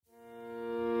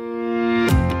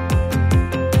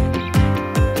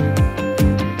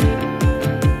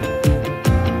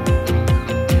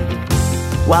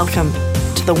Welcome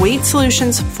to the Weight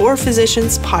Solutions for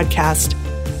Physicians podcast,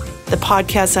 the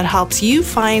podcast that helps you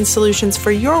find solutions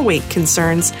for your weight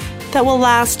concerns that will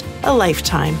last a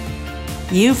lifetime.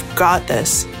 You've got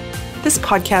this. This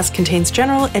podcast contains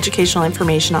general educational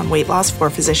information on weight loss for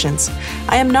physicians.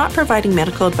 I am not providing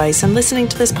medical advice, and listening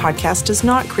to this podcast does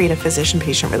not create a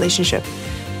physician-patient relationship.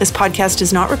 This podcast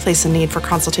does not replace the need for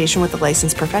consultation with a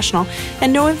licensed professional,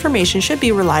 and no information should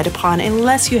be relied upon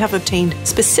unless you have obtained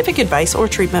specific advice or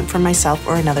treatment from myself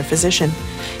or another physician.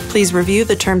 Please review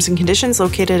the terms and conditions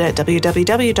located at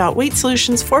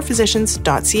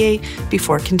www.weightsolutionsforphysicians.ca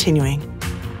before continuing.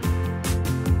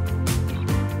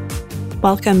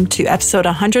 Welcome to episode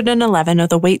 111 of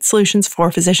the Weight Solutions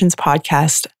for Physicians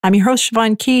podcast. I'm your host,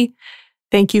 Siobhan Key.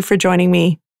 Thank you for joining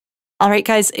me. All right,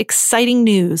 guys, exciting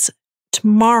news.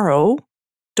 Tomorrow,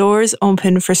 doors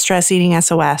open for Stress Eating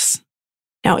SOS.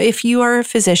 Now, if you are a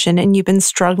physician and you've been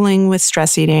struggling with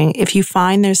stress eating, if you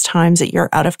find there's times that you're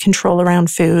out of control around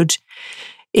food,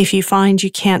 if you find you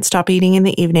can't stop eating in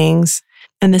the evenings,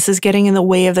 and this is getting in the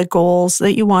way of the goals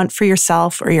that you want for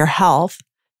yourself or your health,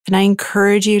 then I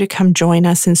encourage you to come join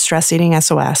us in Stress Eating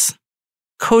SOS.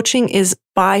 Coaching is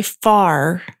by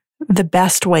far the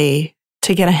best way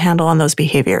to get a handle on those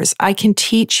behaviors. I can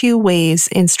teach you ways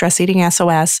in Stress Eating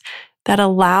SOS that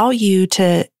allow you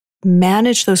to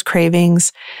manage those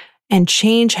cravings and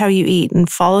change how you eat and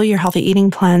follow your healthy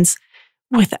eating plans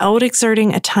without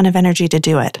exerting a ton of energy to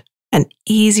do it. An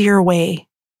easier way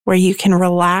where you can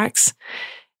relax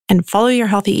and follow your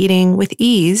healthy eating with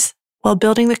ease while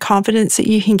building the confidence that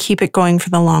you can keep it going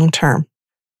for the long term.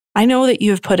 I know that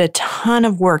you have put a ton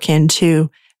of work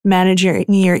into managing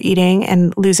your eating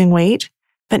and losing weight,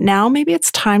 but now maybe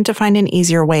it's time to find an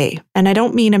easier way. And I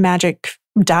don't mean a magic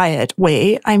diet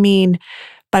way. I mean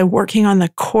by working on the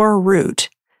core root,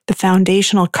 the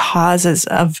foundational causes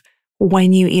of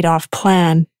when you eat off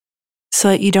plan, so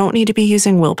that you don't need to be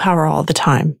using willpower all the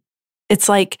time. It's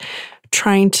like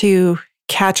trying to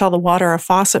catch all the water a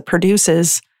faucet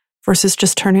produces versus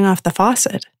just turning off the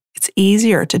faucet. It's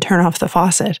easier to turn off the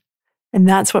faucet. And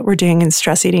that's what we're doing in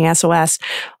Stress Eating SOS,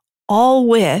 all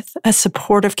with a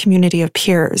supportive community of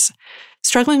peers.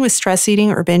 Struggling with stress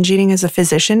eating or binge eating as a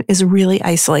physician is really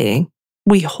isolating.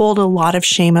 We hold a lot of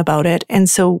shame about it, and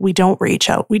so we don't reach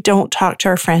out. We don't talk to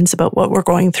our friends about what we're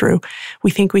going through.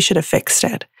 We think we should have fixed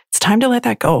it. It's time to let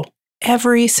that go.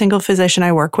 Every single physician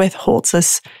I work with holds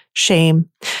this shame,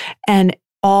 and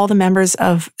all the members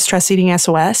of Stress Eating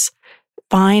SOS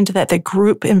find that the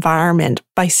group environment,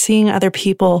 by seeing other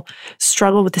people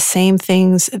struggle with the same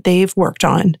things they've worked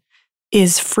on,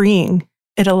 is freeing.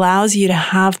 It allows you to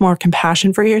have more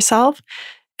compassion for yourself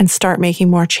and start making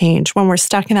more change. When we're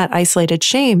stuck in that isolated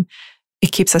shame,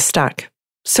 it keeps us stuck.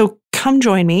 So come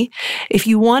join me. If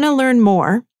you want to learn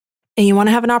more and you want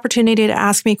to have an opportunity to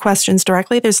ask me questions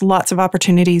directly, there's lots of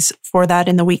opportunities for that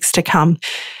in the weeks to come.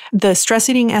 The Stress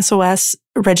Eating SOS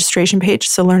registration page,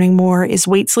 so learning more, is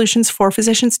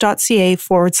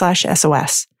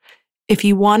weightsolutionsforphysicians.ca/SOS. If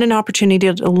you want an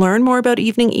opportunity to learn more about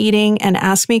evening eating and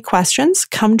ask me questions,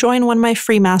 come join one of my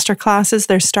free masterclasses.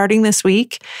 They're starting this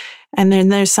week, and then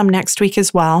there's some next week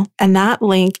as well. And that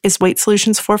link is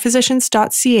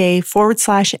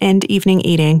weightsolutionsforphysicians.ca/end evening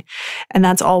eating. And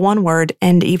that's all one word,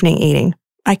 end evening eating.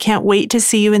 I can't wait to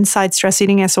see you inside Stress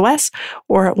Eating SOS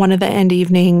or at one of the end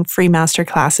evening free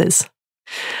masterclasses.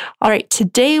 All right,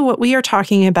 today what we are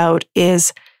talking about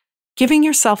is giving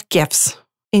yourself gifts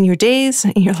in your days,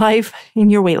 in your life, in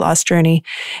your weight loss journey,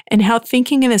 and how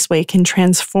thinking in this way can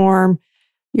transform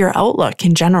your outlook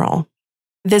in general.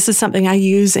 This is something I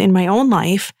use in my own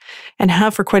life and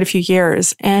have for quite a few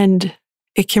years, and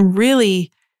it can really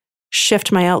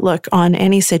shift my outlook on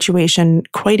any situation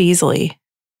quite easily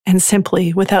and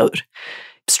simply without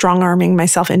strong-arming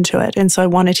myself into it. And so I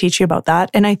want to teach you about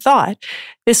that. And I thought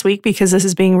this week, because this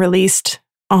is being released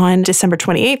on December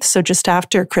 28th, so just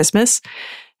after Christmas,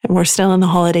 and we're still in the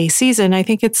holiday season, I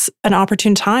think it's an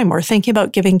opportune time. We're thinking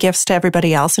about giving gifts to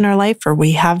everybody else in our life, or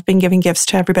we have been giving gifts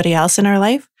to everybody else in our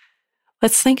life.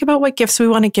 Let's think about what gifts we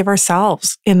want to give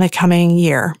ourselves in the coming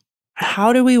year.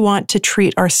 How do we want to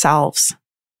treat ourselves?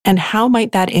 And how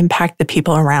might that impact the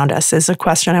people around us is a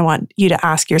question I want you to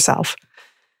ask yourself.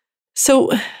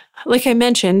 So, like I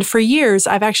mentioned, for years,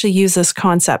 I've actually used this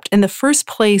concept. And the first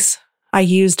place I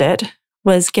used it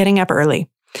was getting up early.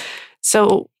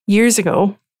 So years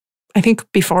ago, I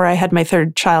think before I had my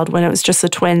third child, when it was just the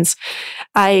twins,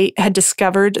 I had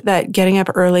discovered that getting up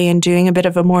early and doing a bit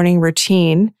of a morning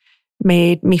routine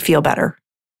made me feel better.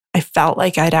 I felt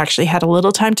like I'd actually had a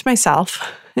little time to myself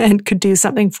and could do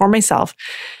something for myself,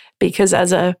 because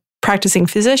as a practicing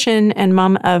physician and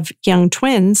mom of young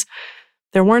twins,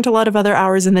 There weren't a lot of other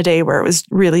hours in the day where it was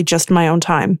really just my own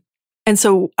time. And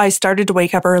so I started to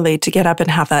wake up early to get up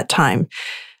and have that time.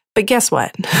 But guess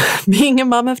what? Being a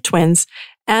mom of twins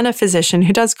and a physician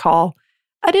who does call,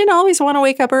 I didn't always want to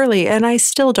wake up early, and I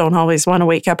still don't always want to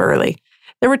wake up early.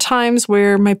 There were times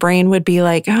where my brain would be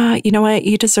like, you know what?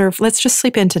 Let's just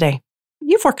sleep in today.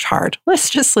 You've worked hard.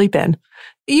 Let's just sleep in.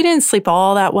 You didn't sleep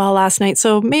all that well last night,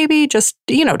 so maybe just,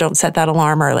 don't set that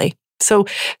alarm early. So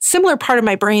similar part of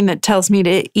my brain that tells me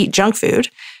to eat junk food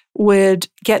would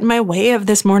get in my way of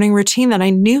this morning routine that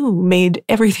I knew made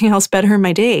everything else better in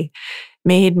my day.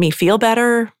 Made me feel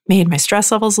better, made my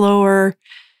stress levels lower.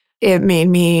 It made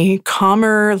me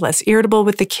calmer, less irritable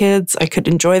with the kids. I could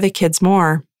enjoy the kids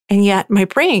more. And yet my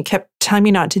brain kept telling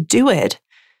me not to do it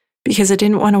because I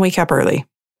didn't want to wake up early.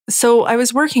 So I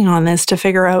was working on this to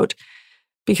figure out,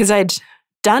 because I'd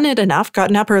done it enough,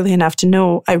 gotten up early enough to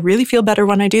know I really feel better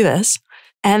when I do this.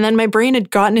 And then my brain had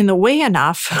gotten in the way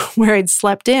enough where I'd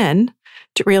slept in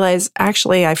to realize,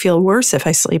 actually, I feel worse if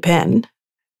I sleep in,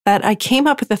 that I came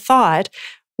up with the thought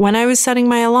when I was setting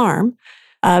my alarm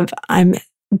of I'm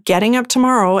getting up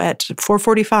tomorrow at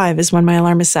 4:45 is when my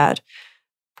alarm is set.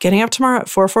 Getting up tomorrow at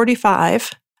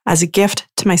 4:45 as a gift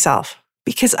to myself.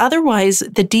 Because otherwise,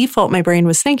 the default my brain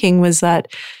was thinking was that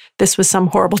this was some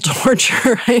horrible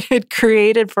torture I had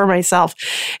created for myself,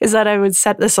 is that I would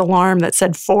set this alarm that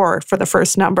said 4 for the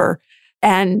first number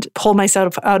and pull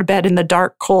myself out of bed in the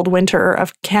dark, cold winter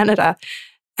of Canada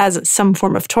as some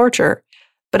form of torture.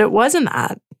 But it wasn't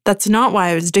that. That's not why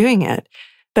I was doing it.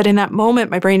 But in that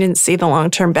moment, my brain didn't see the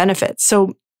long-term benefits.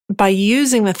 So by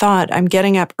using the thought, I'm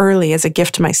getting up early as a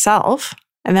gift to myself,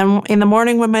 and then in the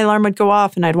morning when my alarm would go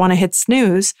off and I'd want to hit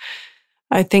snooze,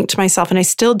 I think to myself, and I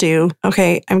still do,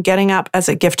 okay, I'm getting up as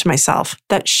a gift to myself.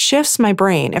 That shifts my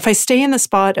brain. If I stay in the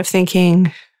spot of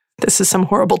thinking, this is some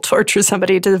horrible torture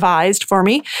somebody devised for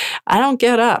me, I don't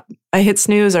get up. I hit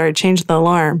snooze or I change the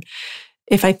alarm.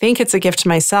 If I think it's a gift to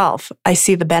myself, I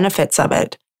see the benefits of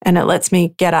it, and it lets me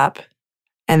get up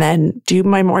and then do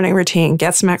my morning routine,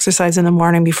 get some exercise in the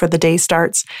morning before the day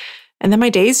starts. And then my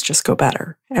days just go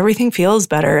better. Everything feels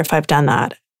better if I've done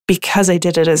that because I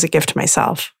did it as a gift to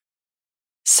myself.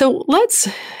 So let's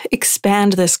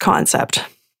expand this concept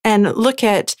and look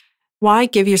at why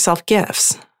give yourself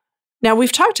gifts. Now,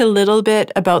 we've talked a little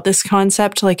bit about this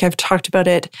concept, like I've talked about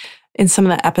it in some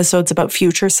of the episodes about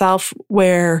future self,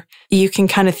 where you can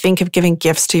kind of think of giving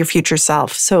gifts to your future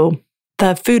self. So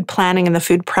the food planning and the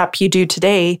food prep you do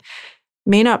today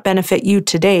may not benefit you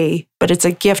today, but it's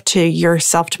a gift to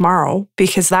yourself tomorrow,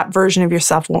 because that version of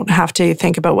yourself won't have to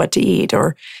think about what to eat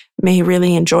or may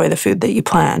really enjoy the food that you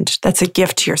planned. That's a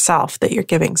gift to yourself that you're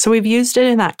giving. So we've used it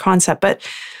in that concept, but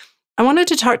I wanted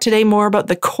to talk today more about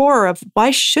the core of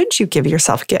why should you give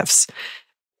yourself gifts?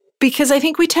 Because I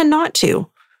think we tend not to.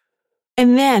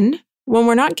 And then when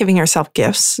we're not giving ourselves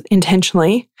gifts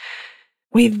intentionally,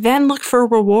 we then look for a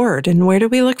reward. And where do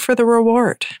we look for the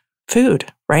reward?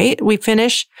 Food, right? We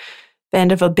finish the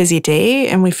end of a busy day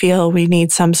and we feel we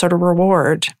need some sort of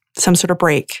reward, some sort of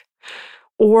break.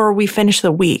 Or we finish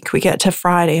the week, we get to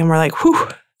Friday and we're like, whew,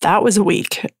 that was a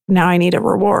week. Now I need a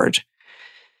reward.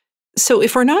 So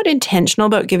if we're not intentional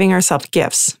about giving ourselves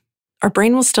gifts, our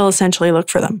brain will still essentially look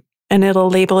for them, and it'll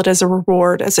label it as a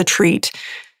reward, as a treat,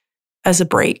 as a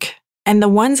break. And the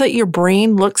ones that your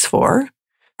brain looks for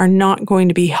are not going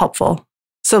to be helpful.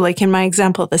 So like in my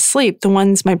example of the sleep, the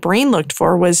ones my brain looked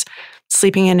for was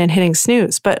sleeping in and hitting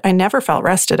snooze, but I never felt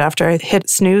rested after I hit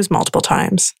snooze multiple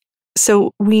times.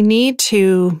 So we need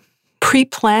to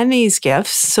pre-plan these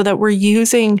gifts so that we're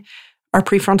using our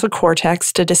prefrontal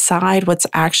cortex to decide what's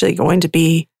actually going to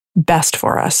be best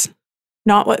for us.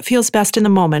 Not what feels best in the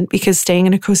moment, because staying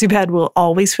in a cozy bed will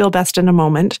always feel best in a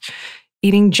moment.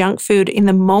 Eating junk food in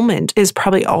the moment is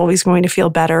probably always going to feel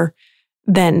better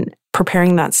than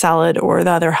preparing that salad or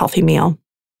the other healthy meal.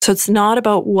 So it's not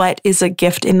about what is a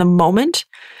gift in the moment.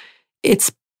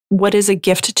 It's what is a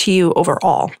gift to you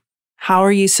overall. How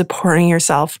are you supporting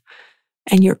yourself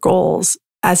and your goals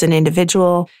as an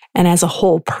individual and as a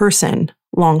whole person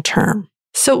long term?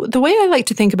 So the way I like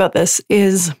to think about this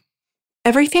is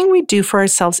everything we do for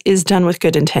ourselves is done with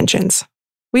good intentions.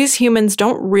 We as humans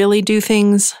don't really do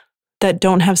things that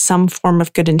don't have some form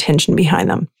of good intention behind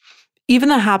them. Even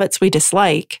the habits we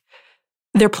dislike,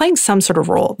 they're playing some sort of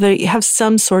role. They have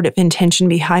some sort of intention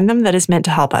behind them that is meant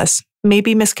to help us.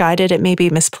 Maybe misguided, it may be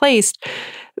misplaced,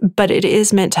 but it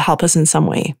is meant to help us in some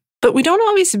way. But we don't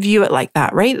always view it like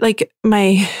that, right? Like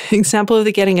my example of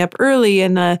the getting up early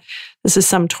and this is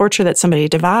some torture that somebody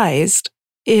devised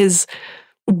is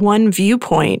one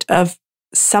viewpoint of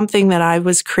something that I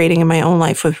was creating in my own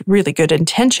life with really good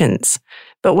intentions.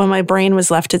 But when my brain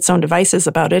was left its own devices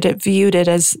about it, it viewed it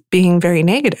as being very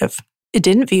negative. It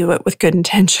didn't view it with good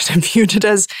intention. It viewed it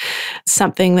as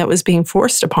something that was being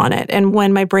forced upon it. And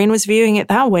when my brain was viewing it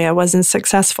that way, I wasn't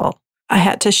successful. I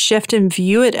had to shift and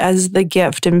view it as the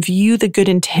gift and view the good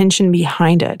intention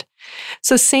behind it.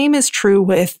 So same is true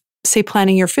with, say,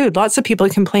 planning your food. Lots of people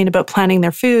complain about planning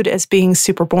their food as being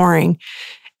super boring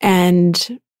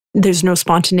and there's no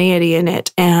spontaneity in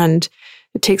it and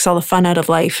it takes all the fun out of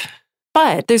life.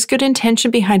 But there's good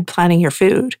intention behind planning your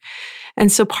food.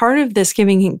 And so part of this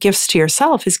giving gifts to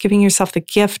yourself is giving yourself the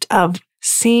gift of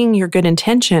seeing your good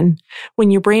intention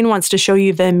when your brain wants to show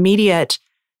you the immediate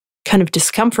kind of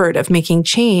discomfort of making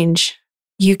change.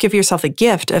 You give yourself the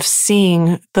gift of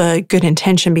seeing the good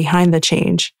intention behind the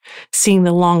change, seeing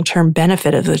the long-term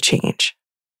benefit of the change.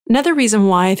 Another reason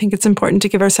why I think it's important to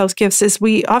give ourselves gifts is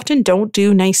we often don't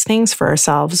do nice things for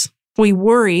ourselves. We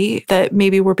worry that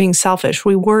maybe we're being selfish.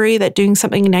 We worry that doing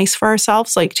something nice for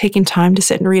ourselves, like taking time to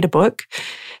sit and read a book,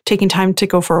 taking time to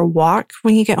go for a walk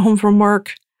when you get home from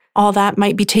work, all that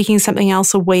might be taking something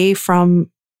else away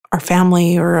from our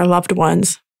family or our loved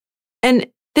ones. And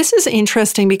this is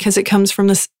interesting because it comes from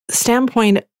this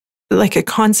standpoint, like a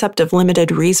concept of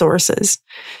limited resources,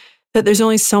 that there's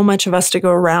only so much of us to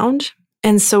go around.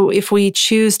 And so if we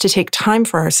choose to take time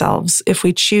for ourselves, if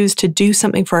we choose to do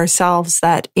something for ourselves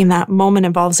that in that moment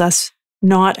involves us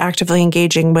not actively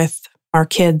engaging with our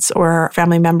kids or our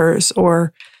family members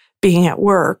or being at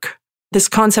work, this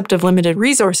concept of limited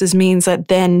resources means that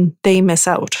then they miss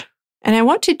out. And I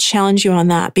want to challenge you on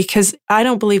that because I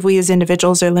don't believe we as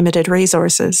individuals are limited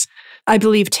resources. I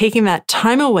believe taking that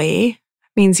time away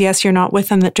means, yes, you're not with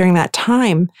them during that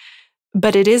time,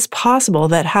 but it is possible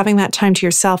that having that time to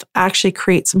yourself actually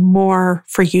creates more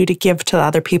for you to give to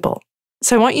other people.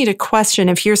 So I want you to question,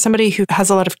 if you're somebody who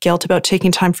has a lot of guilt about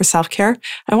taking time for self-care,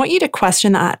 I want you to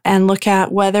question that and look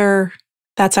at whether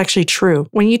that's actually true.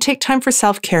 When you take time for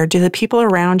self-care, do the people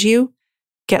around you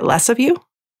get less of you?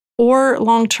 Or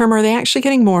long-term, are they actually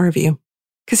getting more of you?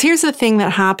 Because here's the thing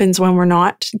that happens when we're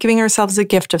not giving ourselves a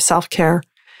gift of self-care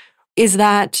is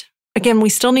that, again, we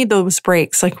still need those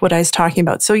breaks, like what I was talking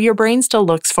about. So your brain still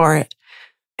looks for it.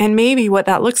 And maybe what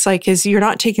that looks like is you're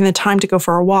not taking the time to go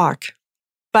for a walk.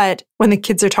 But when the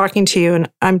kids are talking to you, and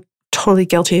I'm totally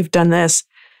guilty of done this,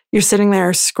 you're sitting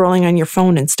there scrolling on your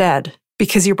phone instead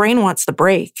because your brain wants the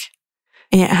break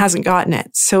and it hasn't gotten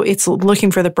it. So it's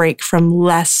looking for the break from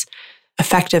less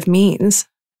effective means.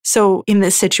 So in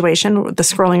this situation, the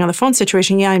scrolling on the phone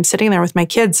situation, yeah, I'm sitting there with my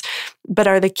kids, but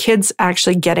are the kids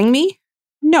actually getting me?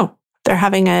 No, they're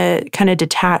having a kind of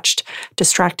detached,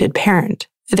 distracted parent.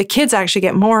 The kids actually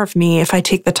get more of me if I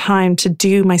take the time to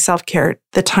do my self-care,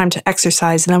 the time to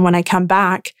exercise. And then when I come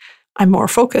back, I'm more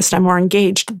focused, I'm more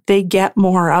engaged. They get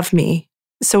more of me.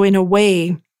 So in a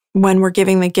way, when we're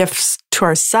giving the gifts to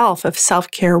ourselves of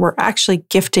self-care, we're actually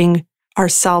gifting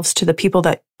ourselves to the people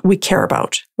that we care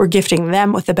about. We're gifting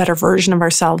them with a better version of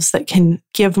ourselves that can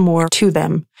give more to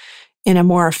them in a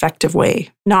more effective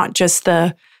way, not just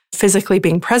the physically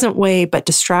being present way, but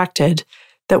distracted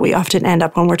that we often end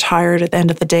up when we're tired at the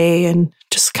end of the day and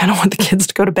just kind of want the kids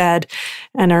to go to bed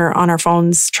and are on our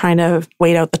phones trying to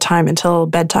wait out the time until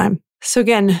bedtime. So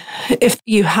again, if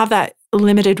you have that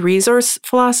limited resource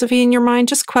philosophy in your mind,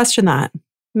 just question that.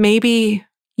 Maybe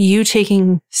you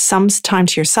taking some time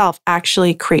to yourself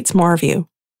actually creates more of you.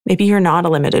 Maybe you're not a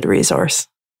limited resource.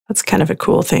 That's kind of a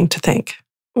cool thing to think.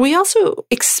 We also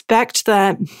expect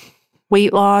that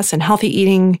weight loss and healthy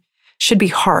eating should be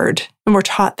hard. And we're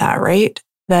taught that, right?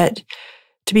 That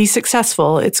to be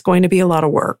successful, it's going to be a lot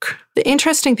of work. The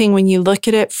interesting thing when you look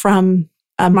at it from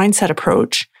a mindset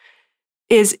approach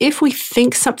is if we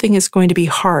think something is going to be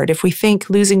hard, if we think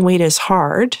losing weight is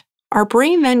hard, our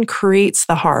brain then creates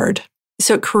the hard.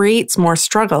 So it creates more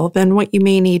struggle than what you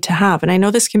may need to have. And I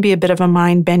know this can be a bit of a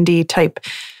mind-bendy type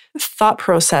thought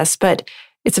process, but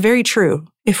it's very true.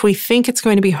 If we think it's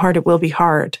going to be hard, it will be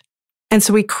hard. And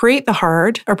so we create the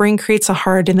hard, our brain creates a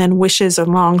hard and then wishes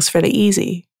and longs for the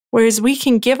easy. Whereas we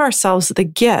can give ourselves the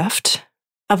gift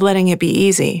of letting it be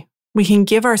easy. We can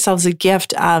give ourselves a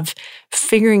gift of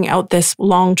figuring out this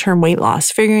long-term weight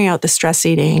loss, figuring out the stress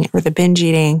eating or the binge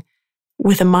eating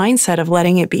with a mindset of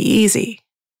letting it be easy.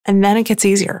 And then it gets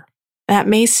easier. That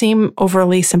may seem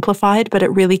overly simplified, but it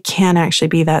really can actually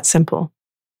be that simple.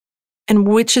 And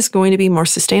which is going to be more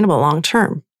sustainable long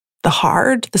term? The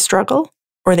hard, the struggle,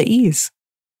 or the ease?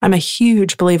 I'm a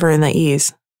huge believer in the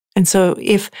ease. And so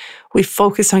if we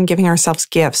focus on giving ourselves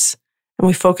gifts and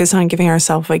we focus on giving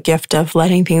ourselves a gift of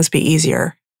letting things be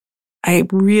easier, I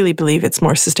really believe it's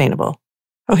more sustainable.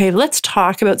 Okay, let's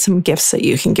talk about some gifts that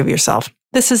you can give yourself.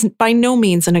 This is by no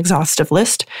means an exhaustive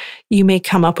list. You may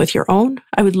come up with your own.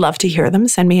 I would love to hear them.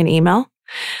 Send me an email.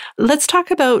 Let's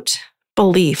talk about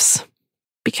beliefs,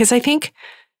 because I think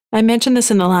I mentioned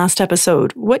this in the last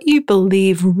episode. What you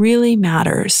believe really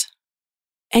matters.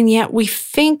 And yet we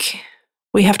think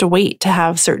we have to wait to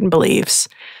have certain beliefs,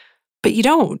 but you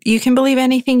don't. You can believe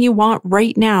anything you want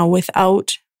right now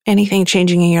without anything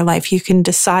changing in your life. You can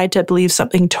decide to believe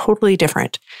something totally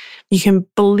different. You can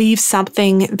believe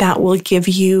something that will give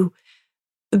you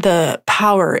the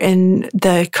power and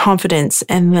the confidence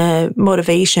and the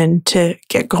motivation to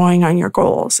get going on your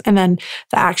goals. And then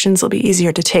the actions will be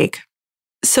easier to take.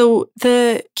 So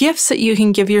the gifts that you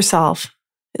can give yourself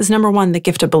is number one, the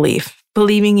gift of belief,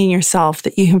 believing in yourself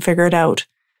that you can figure it out,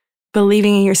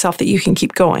 believing in yourself that you can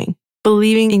keep going,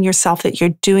 believing in yourself that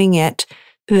you're doing it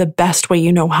the best way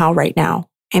you know how right now.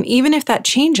 And even if that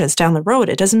changes down the road,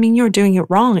 it doesn't mean you're doing it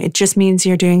wrong. It just means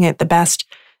you're doing it the best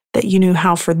that you knew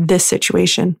how for this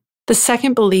situation. The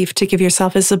second belief to give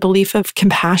yourself is a belief of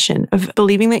compassion, of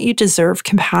believing that you deserve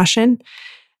compassion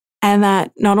and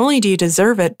that not only do you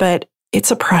deserve it, but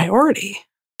it's a priority.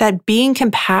 That being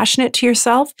compassionate to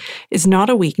yourself is not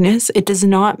a weakness. It does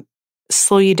not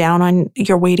slow you down on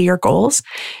your way to your goals.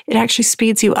 It actually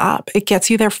speeds you up. It gets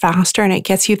you there faster and it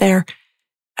gets you there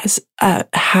as a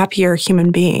happier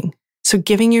human being. So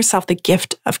giving yourself the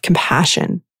gift of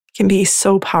compassion can be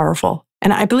so powerful.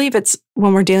 And I believe it's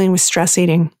when we're dealing with stress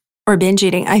eating or binge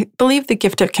eating, I believe the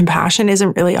gift of compassion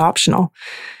isn't really optional.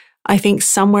 I think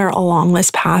somewhere along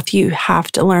this path, you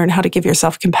have to learn how to give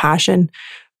yourself compassion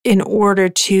in order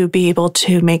to be able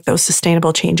to make those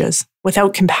sustainable changes.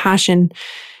 Without compassion,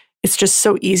 it's just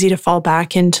so easy to fall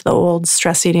back into the old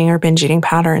stress eating or binge eating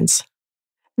patterns.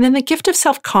 And then the gift of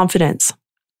self-confidence.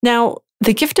 Now,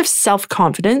 the gift of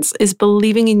self-confidence is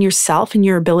believing in yourself and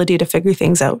your ability to figure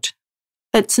things out.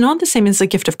 That's not the same as the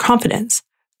gift of confidence.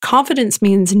 Confidence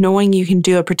means knowing you can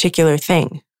do a particular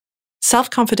thing.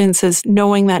 Self-confidence is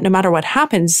knowing that no matter what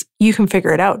happens, you can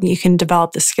figure it out and you can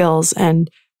develop the skills and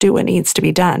do what needs to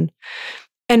be done.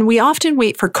 And we often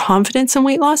wait for confidence in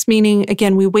weight loss, meaning,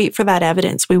 again, we wait for that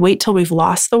evidence. We wait till we've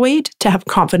lost the weight to have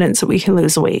confidence that we can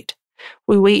lose the weight.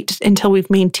 We wait until we've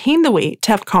maintained the weight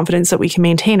to have confidence that we can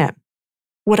maintain it.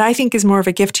 What I think is more of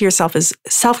a gift to yourself is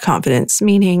self-confidence,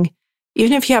 meaning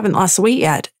even if you haven't lost the weight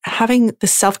yet, having the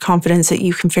self-confidence that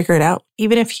you can figure it out,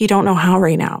 even if you don't know how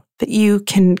right now, that you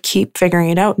can keep figuring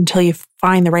it out until you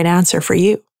find the right answer for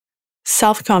you.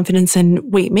 Self-confidence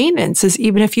and weight maintenance is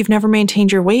even if you've never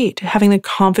maintained your weight, having the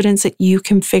confidence that you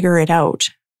can figure it out.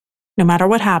 No matter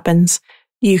what happens,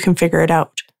 you can figure it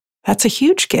out. That's a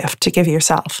huge gift to give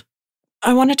yourself.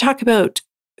 I want to talk about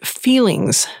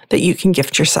feelings that you can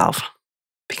gift yourself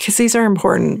because these are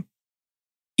important.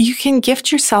 You can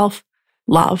gift yourself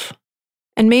love.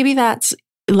 And maybe that's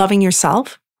loving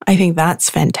yourself. I think that's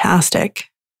fantastic.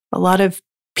 A lot of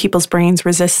people's brains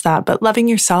resist that, but loving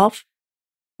yourself,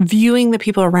 viewing the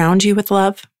people around you with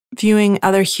love, viewing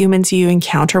other humans you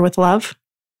encounter with love,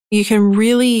 you can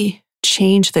really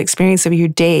change the experience of your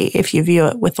day if you view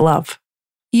it with love.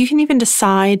 You can even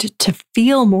decide to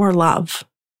feel more love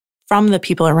from the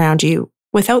people around you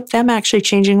without them actually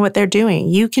changing what they're doing.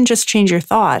 You can just change your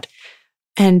thought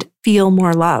and feel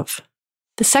more love.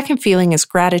 The second feeling is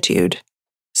gratitude.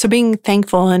 So being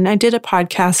thankful, and I did a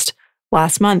podcast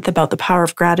last month about the power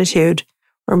of gratitude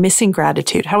or missing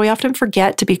gratitude, how we often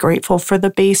forget to be grateful for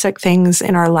the basic things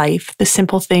in our life, the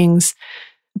simple things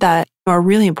that are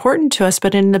really important to us,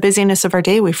 but in the busyness of our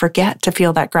day, we forget to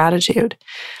feel that gratitude.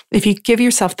 If you give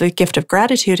yourself the gift of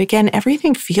gratitude, again,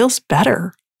 everything feels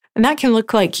better. And that can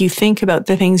look like you think about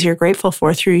the things you're grateful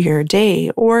for through your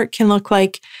day, or it can look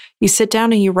like you sit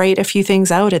down and you write a few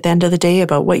things out at the end of the day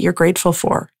about what you're grateful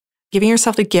for. Giving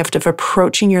yourself the gift of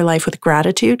approaching your life with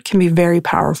gratitude can be very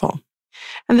powerful.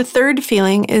 And the third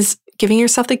feeling is giving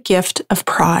yourself the gift of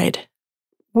pride.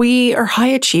 We are high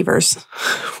achievers.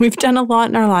 We've done a lot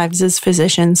in our lives as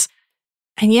physicians.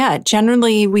 And yet,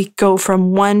 generally, we go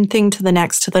from one thing to the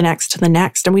next, to the next, to the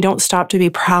next, and we don't stop to be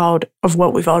proud of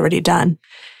what we've already done.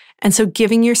 And so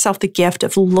giving yourself the gift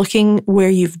of looking where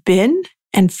you've been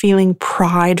and feeling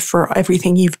pride for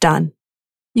everything you've done.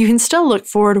 You can still look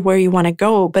forward where you want to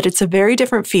go, but it's a very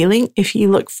different feeling if you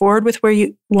look forward with where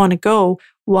you want to go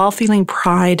while feeling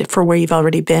pride for where you've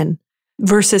already been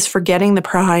versus forgetting the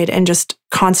pride and just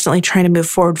constantly trying to move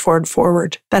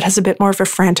forward. That has a bit more of a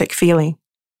frantic feeling.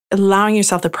 Allowing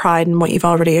yourself the pride in what you've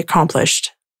already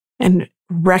accomplished and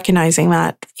recognizing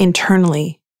that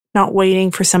internally, not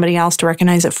waiting for somebody else to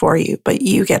recognize it for you, but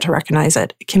you get to recognize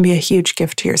it. It can be a huge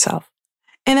gift to yourself.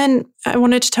 And then I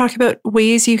wanted to talk about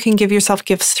ways you can give yourself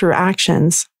gifts through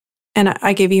actions. And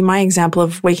I gave you my example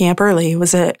of waking up early. It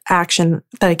was an action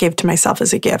that I gave to myself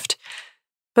as a gift.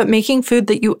 But making food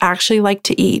that you actually like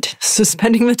to eat. So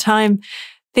spending the time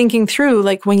thinking through,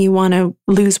 like when you want to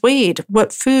lose weight,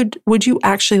 what food would you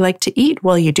actually like to eat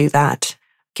while you do that?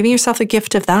 Giving yourself a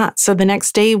gift of that. So the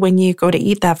next day when you go to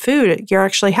eat that food, you're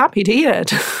actually happy to eat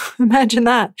it. Imagine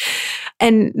that.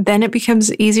 And then it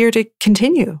becomes easier to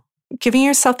continue. Giving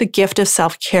yourself the gift of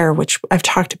self-care, which I've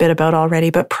talked a bit about already,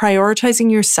 but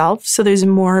prioritizing yourself so there's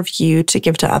more of you to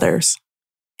give to others.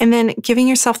 And then giving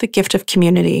yourself the gift of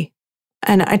community.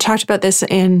 And I talked about this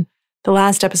in the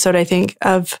last episode, I think,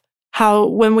 of how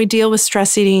when we deal with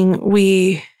stress eating,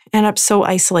 we end up so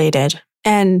isolated.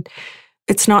 And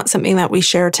it's not something that we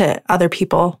share to other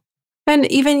people. And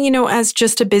even, as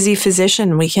just a busy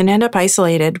physician, we can end up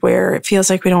isolated where it feels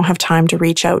like we don't have time to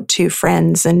reach out to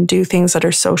friends and do things that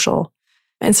are social.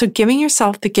 And so giving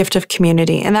yourself the gift of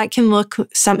community, and that can look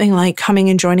something like coming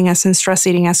and joining us in Stress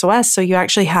Eating SOS. So you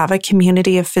actually have a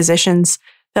community of physicians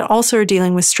that also are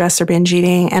dealing with stress or binge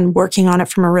eating and working on it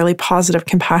from a really positive,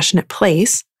 compassionate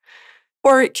place.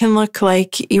 Or it can look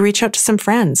like you reach out to some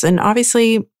friends. And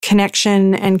obviously,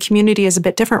 connection and community is a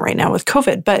bit different right now with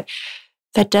COVID, but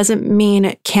that doesn't mean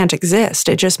it can't exist.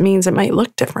 It just means it might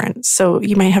look different. So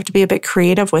you might have to be a bit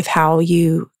creative with how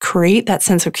you create that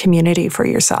sense of community for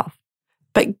yourself.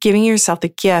 But giving yourself the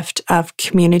gift of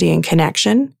community and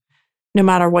connection, no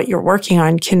matter what you're working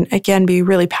on, can again be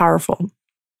really powerful.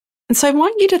 And so I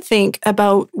want you to think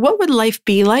about what would life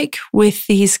be like with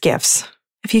these gifts?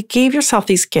 If you gave yourself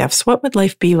these gifts, what would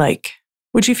life be like?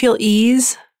 Would you feel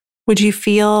ease? Would you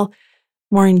feel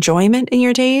more enjoyment in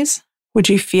your days? Would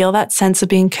you feel that sense of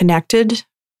being connected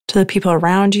to the people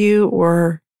around you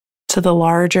or to the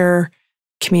larger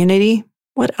community?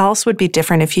 What else would be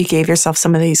different if you gave yourself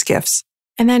some of these gifts?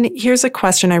 And then here's a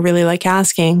question I really like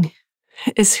asking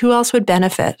is who else would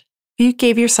benefit? If you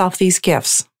gave yourself these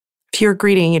gifts, if you're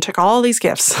greedy and you took all these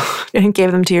gifts and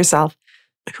gave them to yourself,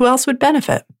 who else would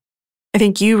benefit? I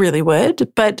think you really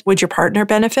would, but would your partner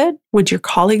benefit? Would your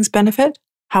colleagues benefit?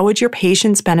 How would your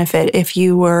patients benefit if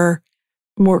you were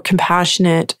more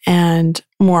compassionate and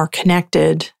more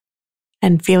connected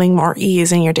and feeling more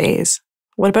ease in your days?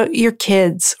 What about your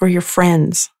kids or your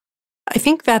friends? I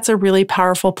think that's a really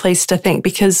powerful place to think,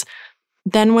 because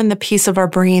then when the piece of our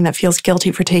brain that feels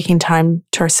guilty for taking time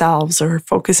to ourselves or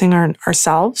focusing on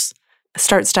ourselves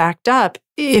starts to act up,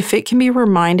 if it can be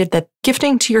reminded that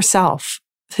gifting to yourself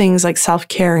things like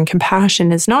self-care and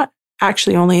compassion is not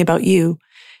actually only about you.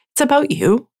 It's about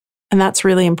you, and that's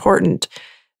really important.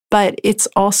 But it's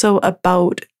also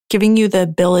about giving you the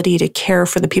ability to care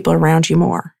for the people around you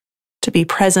more, to be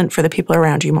present for the people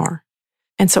around you more.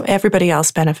 And so everybody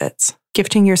else benefits.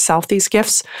 Gifting yourself these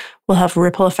gifts will have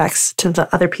ripple effects to the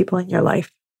other people in your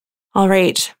life. All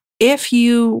right. If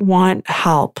you want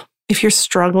help, if you're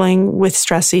struggling with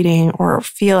stress eating or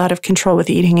feel out of control with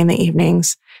eating in the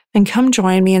evenings, then come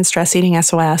join me in Stress Eating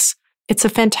SOS. It's a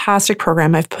fantastic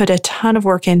program. I've put a ton of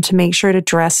work in to make sure it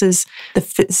addresses the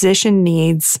physician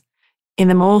needs in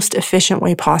the most efficient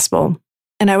way possible.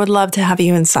 And I would love to have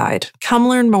you inside. Come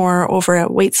learn more over at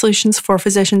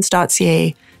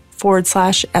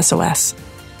weightsolutionsforphysicians.ca/SOS.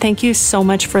 Thank you so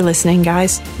much for listening,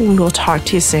 guys. We will talk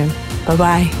to you soon.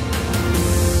 Bye-bye.